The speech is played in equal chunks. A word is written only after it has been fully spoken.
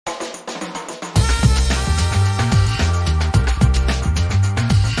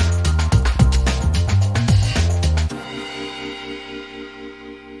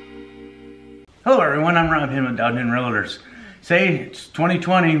Hello everyone, I'm Rob Hinman, Dowden Inn Realtors. Say it's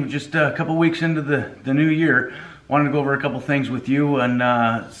 2020, just a couple weeks into the new year. Wanted to go over a couple things with you and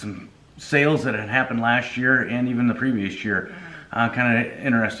some sales that had happened last year and even the previous year. Kind of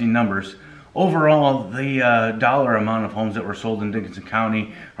interesting numbers. Overall, the dollar amount of homes that were sold in Dickinson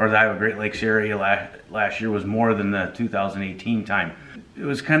County or the Iowa Great Lakes area last year was more than the 2018 time. It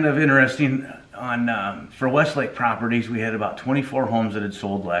was kind of interesting. For Westlake properties, we had about 24 homes that had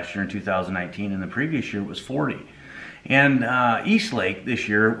sold last year in 2019, and the previous year was 40. And Eastlake this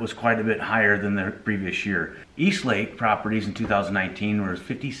year was quite a bit higher than the previous year. Eastlake properties in 2019 were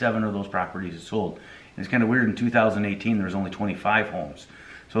 57 of those properties that sold. And it's kind of weird, in 2018 there was only 25 homes.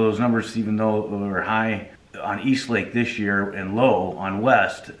 So those numbers, even though they were high on Eastlake this year and low on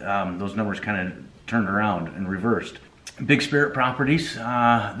West, those numbers kind of turned around and reversed. Big Spirit properties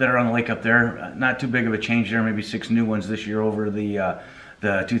that are on the lake up there, not too big of a change there, maybe 6 new ones this year over the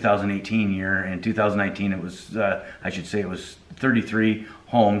 2018 year. In 2019 it was, I should say it was 33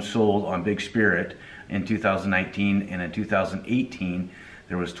 homes sold on Big Spirit in 2019, and in 2018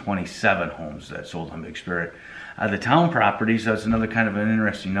 there was 27 homes that sold on Big Spirit. The town properties, that's another kind of an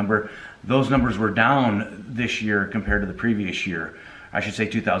interesting number. Those numbers were down this year compared to the previous year. I should say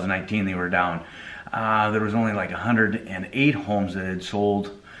 2019 they were down. There was only like 108 homes that had sold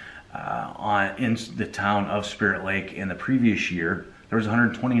in the town of Spirit Lake. In the previous year there was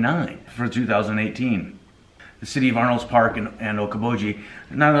 129 for 2018. The city of Arnolds Park and Okoboji,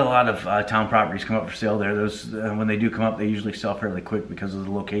 not a lot of town properties come up for sale there. Those, when they do come up, they usually sell fairly quick because of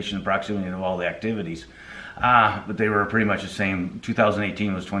the location and proximity of all the activities. But they were pretty much the same.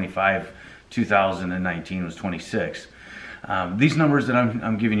 2018 was 25, 2019 was 26. These numbers that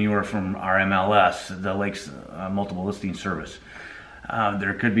I'm giving you are from our MLS, the Lakes Multiple Listing Service.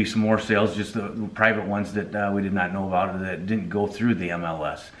 There could be some more sales, just the private ones that we did not know about or that didn't go through the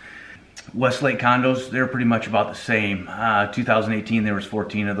MLS. Westlake condos, they're pretty much about the same. 2018 there was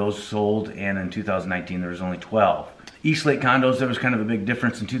 14 of those sold, and in 2019 there was only 12. Eastlake condos, there was kind of a big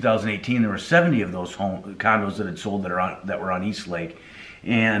difference. In 2018 there were 70 of those condos that had sold that were on Eastlake,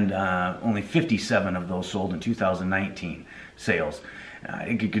 and only 57 of those sold in 2019 sales.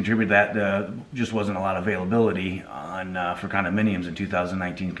 It could contribute that just wasn't a lot of availability for condominiums in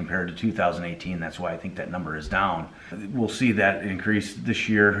 2019 compared to 2018. That's why I think that number is down. We'll see that increase this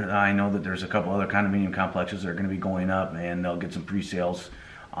year. I know that there's a couple other condominium complexes that are going to be going up, and they'll get some pre-sales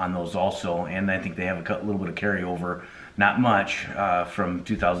on those also. And I think they have a little bit of carryover, not much, from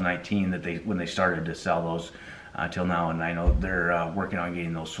 2019 that when they started to sell those till now, and I know they're working on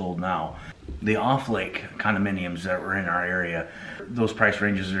getting those sold now. The off-lake condominiums that were in our area, those price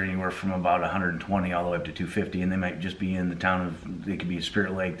ranges are anywhere from about 120 all the way up to 250, and they might just be in the town of, they could be in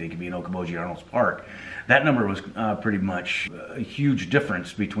Spirit Lake, they could be in Okoboji, Arnolds Park. That number was pretty much a huge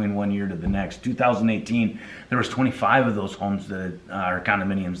difference between one year to the next. 2018, there was 25 of those homes that are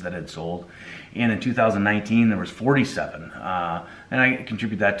condominiums that had sold, and in 2019 there was 47. And I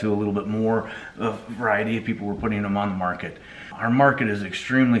contribute that to a little bit more variety of people were putting them on the market. Our market is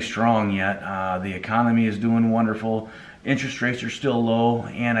extremely strong yet. The economy is doing wonderful. Interest rates are still low,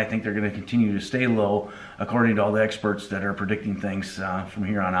 and I think they're going to continue to stay low according to all the experts that are predicting things from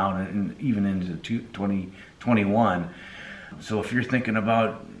here on out and even into 2021. So if you're thinking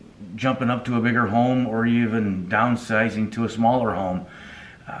about jumping up to a bigger home or even downsizing to a smaller home,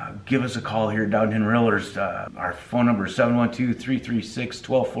 give us a call here at Dowden Inn Realtors. Our phone number is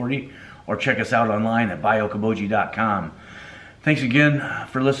 712-336-1240, or check us out online at buyokoboji.com. Thanks again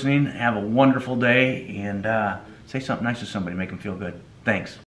for listening. Have a wonderful day, and say something nice to somebody, make them feel good.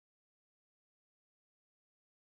 Thanks.